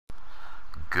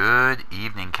Good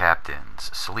evening, Captains.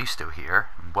 Celisto here,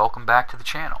 and welcome back to the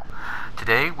channel.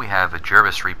 Today we have a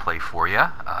Jervis replay for you.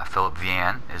 Philip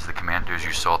Vian is the commander, as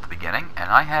you saw at the beginning, and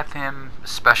I have him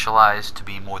specialized to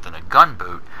be more than a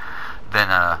gunboat than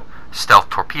a stealth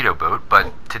torpedo boat,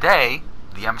 but today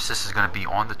the emphasis is going to be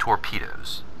on the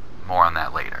torpedoes. More on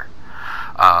that later.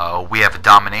 We have a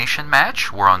domination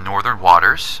match. We're on northern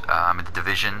waters. I'm in the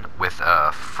division with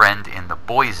a friend in the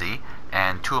Boise,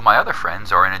 and two of my other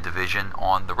friends are in a division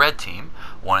on the red team,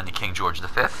 one in the King George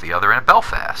V, the other in a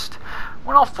Belfast.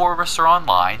 When all four of us are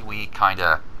online, we kind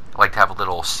of like to have a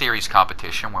little series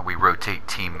competition where we rotate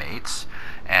teammates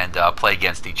and play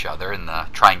against each other and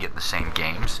try and get in the same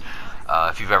games.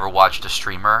 If you've ever watched a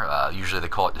streamer, usually they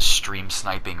call it the stream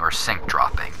sniping or sync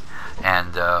dropping.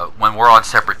 And when we're on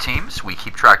separate teams, we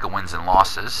keep track of wins and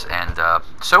losses, and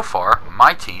so far,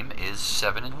 my team is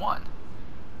 7-1.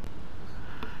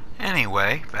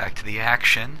 Anyway, back to the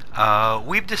action.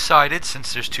 We've decided,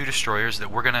 since there's two destroyers, that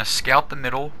we're going to scout the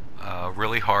middle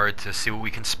really hard to see what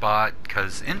we can spot,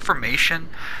 because information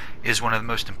is one of the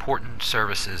most important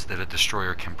services that a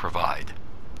destroyer can provide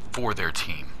for their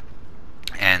team.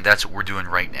 And that's what we're doing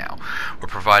right now. We're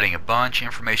providing a bunch of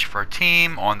information for our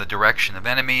team on the direction of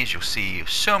enemies. You'll see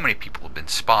so many people have been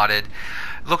spotted.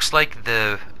 Looks like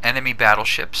the enemy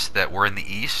battleships that were in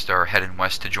the east are heading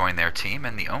west to join their team,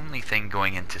 and the only thing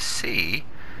going into sea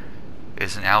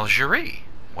is an Algerie.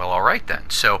 Well, alright then.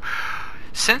 So,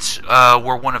 since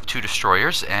we're one of two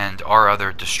destroyers, and our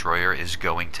other destroyer is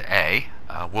going to A,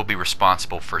 we'll be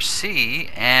responsible for C,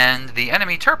 and the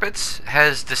enemy Tirpitz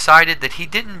has decided that he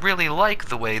didn't really like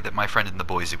the way that my friend in the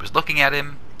Boise was looking at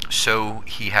him, so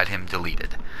he had him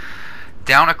deleted.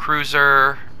 Down a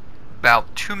cruiser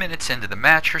about 2 minutes into the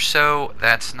match or so.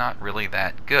 That's not really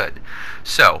that good.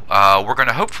 So we're going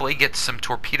to hopefully get some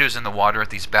torpedoes in the water at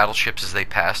these battleships as they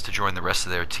pass to join the rest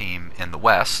of their team in the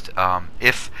west.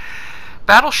 If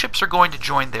battleships are going to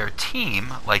join their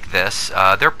team like this,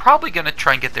 they're probably going to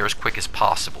try and get there as quick as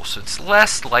possible. So it's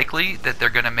less likely that they're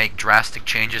going to make drastic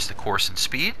changes to course and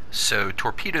speed. So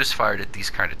torpedoes fired at these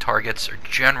kind of targets are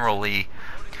generally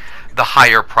the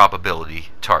higher probability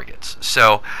targets.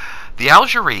 So the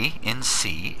Algerie in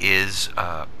C is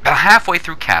about halfway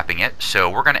through capping it, so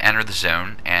we're going to enter the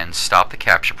zone and stop the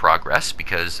capture progress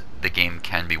because the game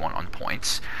can be won on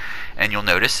points. And you'll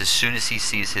notice as soon as he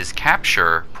sees his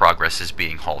capture progress is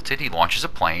being halted, he launches a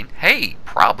plane. Hey,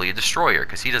 probably a destroyer,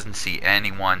 because he doesn't see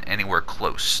anyone anywhere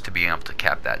close to being able to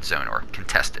cap that zone, or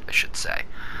contest it, I should say.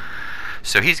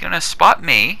 So he's going to spot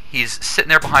me. He's sitting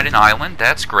there behind an island.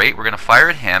 That's great. We're going to fire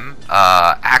at him.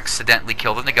 Accidentally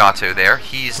kill the Nagato there.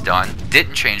 He's done.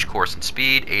 Didn't change course and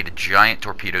speed. Ate a giant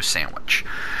torpedo sandwich.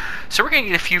 So we're going to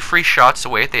get a few free shots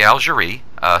away at the Algerie.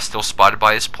 Still spotted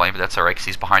by his plane, but that's alright because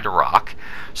he's behind a rock.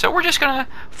 So we're just going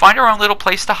to find our own little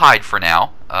place to hide for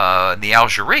now. The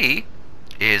Algerie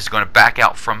is going to back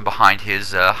out from behind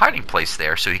his hiding place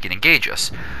there so he can engage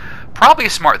us. Probably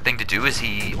a smart thing to do is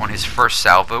he, on his first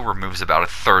salvo, removes about a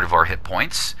third of our hit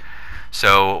points.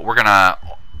 So we're going to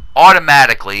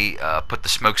automatically put the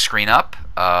smoke screen up.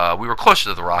 We were closer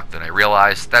to the rock than I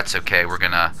realized. That's okay. We're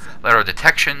going to let our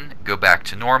detection go back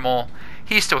to normal.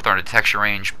 He's still within our detection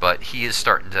range, but he is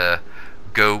starting to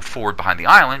go forward behind the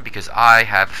island because I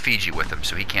have Fiji with him,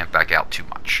 so he can't back out too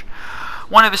much.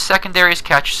 One of his secondaries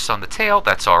catches us on the tail.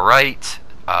 That's alright.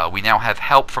 We now have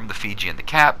help from the Fiji and the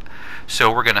Cap.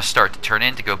 So we're going to start to turn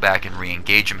in to go back and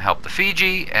re-engage him, help the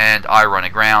Fiji, and I run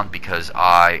aground because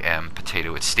I am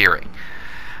potato at steering.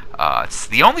 It's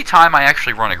the only time I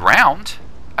actually run aground,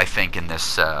 I think, in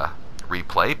this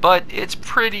replay, but it's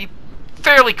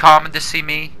fairly common to see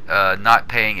me not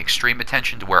paying extreme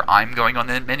attention to where I'm going on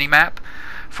the mini-map.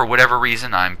 For whatever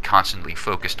reason, I'm constantly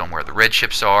focused on where the red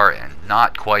ships are and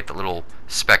not quite the little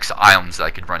specks of islands that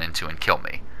I could run into and kill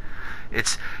me.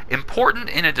 It's important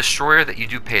in a destroyer that you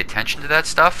do pay attention to that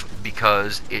stuff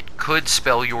because it could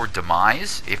spell your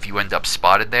demise if you end up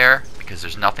spotted there, because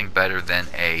there's nothing better than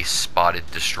a spotted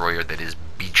destroyer that is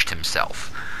beached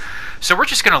himself. So we're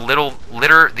just going to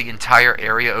litter the entire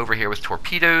area over here with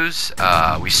torpedoes.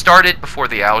 We started before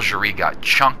the Algerie got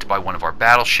chunked by one of our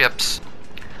battleships,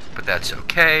 but that's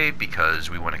okay because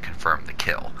we want to confirm the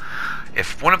kill.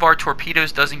 If one of our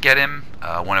torpedoes doesn't get him,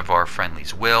 one of our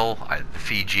friendlies will, either the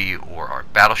Fiji or our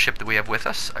battleship that we have with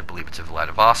us. I believe it's a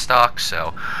Vladivostok.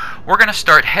 So we're going to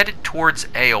start headed towards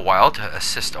A while to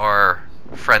assist our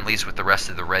friendlies with the rest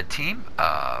of the red team.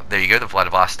 There you go. The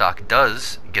Vladivostok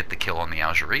does get the kill on the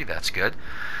Algerie. That's good.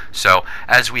 So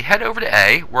as we head over to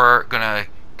A, we're going to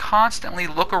constantly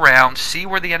look around, see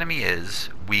where the enemy is.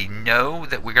 We know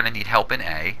that we're going to need help in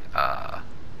A.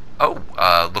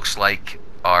 Looks like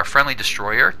our friendly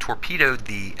destroyer torpedoed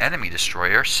the enemy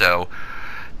destroyer, so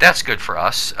that's good for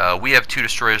us. We have 2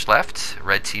 destroyers left.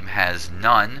 Red team has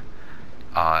none.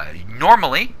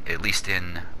 Normally, at least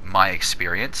in my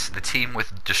experience, the team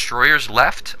with destroyers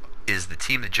left is the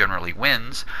team that generally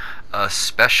wins,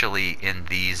 especially in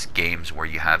these games where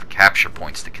you have capture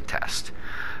points to contest.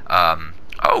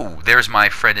 Oh, there's my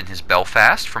friend in his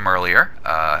Belfast from earlier.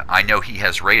 I know he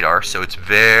has radar, so it's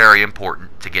very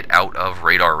important to get out of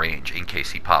radar range in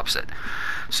case he pops it.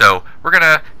 So we're going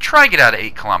to try and get out of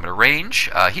 8-kilometer range.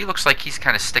 He looks like he's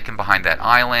kind of sticking behind that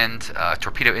island.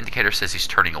 Torpedo indicator says he's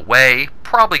turning away,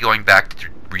 probably going back to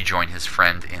rejoin his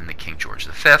friend in the King George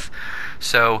V.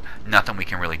 So nothing we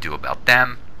can really do about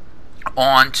them.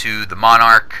 On to the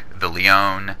Monarch, the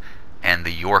Leon, and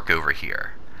the York over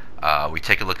here. We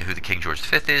take a look at who the King George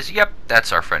V is. Yep,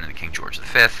 that's our friend in the King George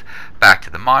V. Back to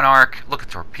the Monarch. Look at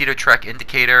the torpedo track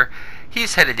indicator.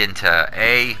 He's headed into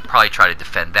A. Probably try to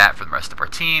defend that for the rest of our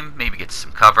team. Maybe get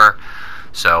some cover.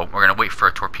 So we're going to wait for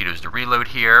our torpedoes to reload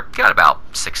here. Got about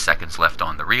 6 seconds left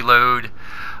on the reload.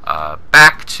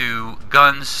 Back to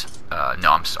guns.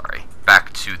 No, I'm sorry.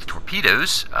 Back to the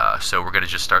torpedoes. So we're going to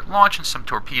just start launching some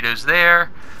torpedoes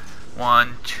there.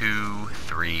 1, 2,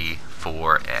 3,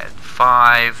 4, and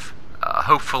 5.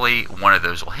 Hopefully one of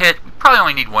those will hit. We probably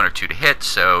only need 1 or 2 to hit,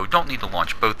 so don't need to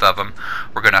launch both of them.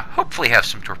 We're going to hopefully have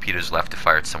some torpedoes left to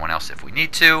fire at someone else if we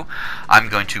need to. I'm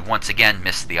going to once again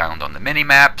miss the island on the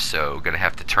mini-map, so going to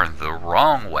have to turn the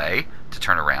wrong way to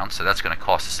turn around, so that's going to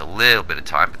cost us a little bit of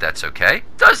time, but that's okay.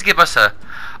 It does give us an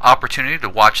opportunity to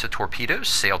watch the torpedoes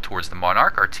sail towards the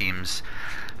Monarch. Our team's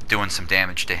doing some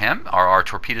damage to him. Are our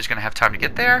torpedoes going to have time to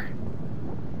get there?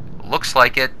 Looks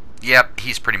like it. Yep,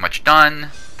 he's pretty much done.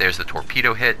 There's the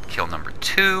torpedo hit, kill number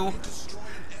 2.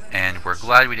 And we're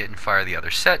glad we didn't fire the other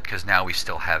set, because now we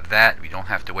still have that. We don't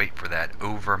have to wait for that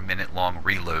over minute-long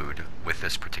reload with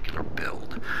this particular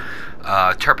build.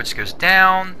 Turbines goes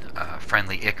down.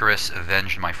 Friendly Icarus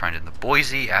avenged my friend in the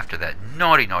Boise after that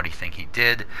naughty thing he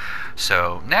did.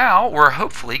 So now we're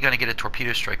hopefully going to get a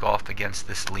torpedo strike off against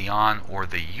this Leon or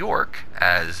the York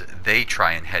as they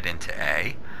try and head into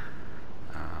A.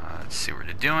 Let's see what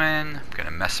they're doing. I'm going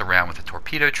to mess around with the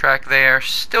torpedo track there.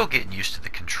 Still getting used to the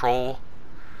control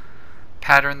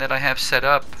pattern that I have set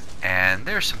up. And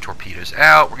there's some torpedoes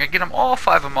out. We're going to get them all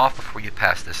 5 of them off before we get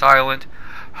past this island.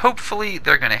 Hopefully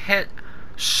they're going to hit.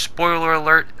 Spoiler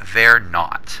alert, they're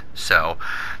not. So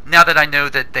now that I know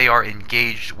that they are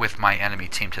engaged with my enemy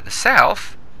team to the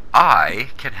south, I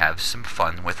can have some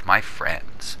fun with my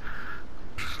friends.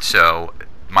 So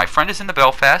my friend is in the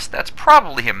Belfast. That's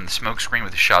probably him in the smoke screen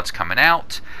with the shots coming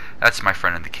out. That's my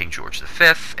friend in the King George V,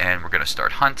 and we're going to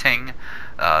start hunting.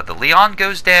 The Leon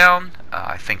goes down.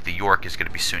 I think the York is going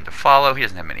to be soon to follow. He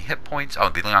doesn't have many hit points. Oh,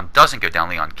 the Leon doesn't go down.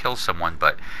 Leon kills someone,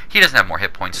 but he doesn't have more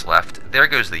hit points left. There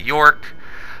goes the York.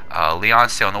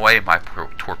 Leon's sailing away. My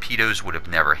torpedoes would have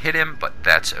never hit him, but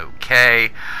that's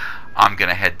okay. I'm going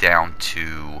to head down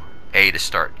to A to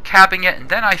start capping it, and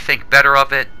then I think better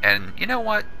of it. And you know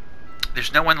what?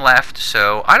 There's no one left,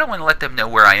 so I don't want to let them know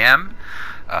where I am,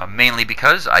 mainly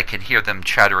because I can hear them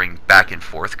chattering back and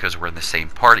forth because we're in the same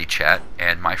party chat,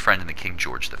 and my friend in the King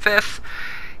George V,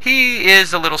 he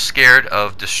is a little scared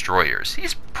of destroyers.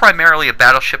 He's primarily a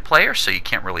battleship player, so you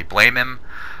can't really blame him,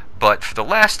 but for the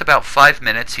last about 5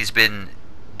 minutes, he's been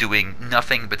doing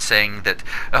nothing but saying that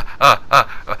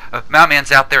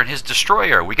Mailman's out there in his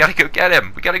destroyer. We got to go get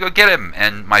him. We got to go get him.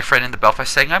 And my friend in the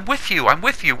Belfast saying, I'm with you. I'm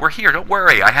with you. We're here. Don't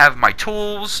worry. I have my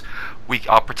tools.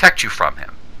 I'll protect you from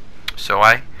him. So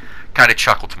I kind of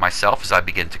chuckle to myself as I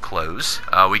begin to close.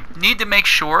 We need to make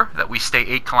sure that we stay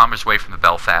 8 kilometers away from the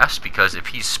Belfast, because if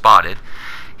he's spotted,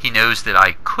 he knows that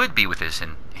I could be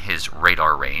in his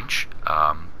radar range.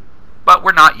 But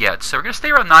we're not yet. So we're going to stay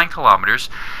around 9 kilometers.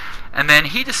 And then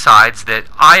he decides that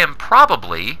I am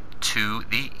probably to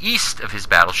the east of his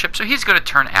battleship, so he's going to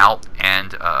turn out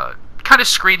and kind of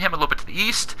screen him a little bit to the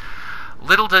east.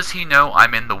 Little does he know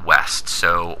I'm in the west,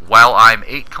 so while I'm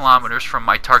 8 kilometers from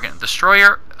my target and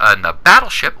destroyer and the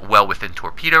battleship, well within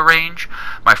torpedo range,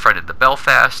 my friend in the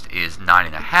Belfast is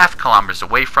 9.5 kilometers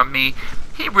away from me.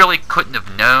 He really couldn't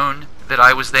have known that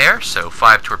I was there, so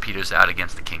 5 torpedoes out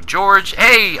against the King George.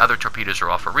 Hey, other torpedoes are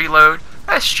off a reload.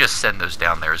 Let's just send those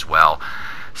down there as well,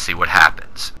 see what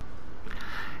happens.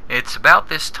 It's about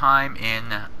this time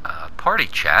in party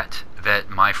chat that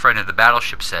my friend in the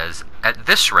battleship says, at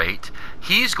this rate,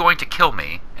 he's going to kill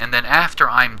me, and then after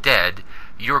I'm dead,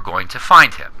 you're going to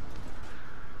find him.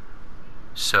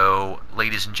 So,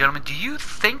 ladies and gentlemen, do you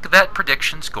think that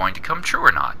prediction's going to come true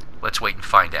or not? Let's wait and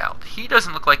find out. He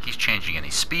doesn't look like he's changing any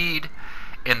speed.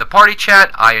 In the party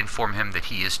chat, I inform him that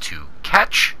he is to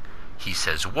catch. He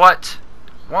says what?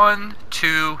 1,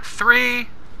 2, 3,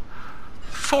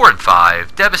 4 and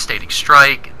 5. Devastating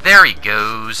strike. There he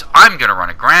goes. I'm going to run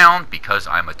aground because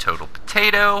I'm a total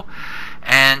potato.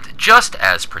 And just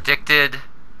as predicted,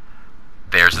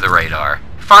 there's the radar.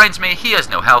 Finds me. He has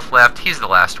no health left. He's the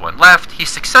last one left. He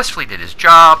successfully did his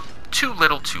job. Too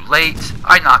little, too late.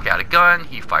 I knock out a gun.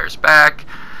 He fires back.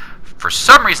 For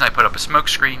some reason, I put up a smoke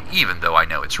screen, even though I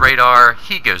know it's radar.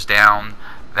 He goes down.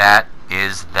 That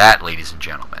is that, ladies and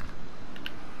gentlemen.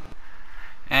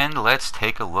 And let's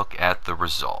take a look at the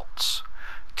results.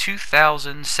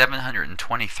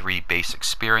 2,723 base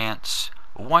experience,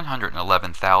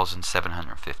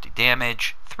 111,750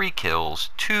 damage, 3 kills,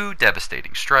 2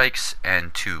 devastating strikes,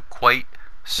 and 2 quite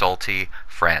salty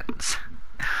friends.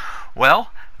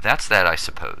 Well, that's that, I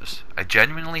suppose. I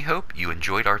genuinely hope you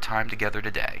enjoyed our time together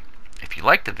today. If you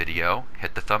liked the video,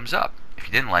 hit the thumbs up. If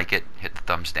you didn't like it, hit the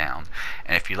thumbs down.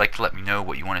 And if you'd like to let me know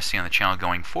what you want to see on the channel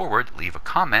going forward, leave a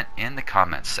comment in the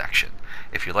comments section.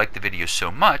 If you like the video so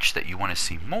much that you want to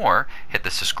see more, hit the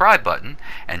subscribe button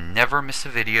and never miss a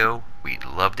video. We'd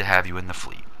love to have you in the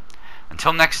fleet.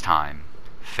 Until next time,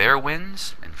 fair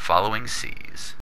winds and following seas.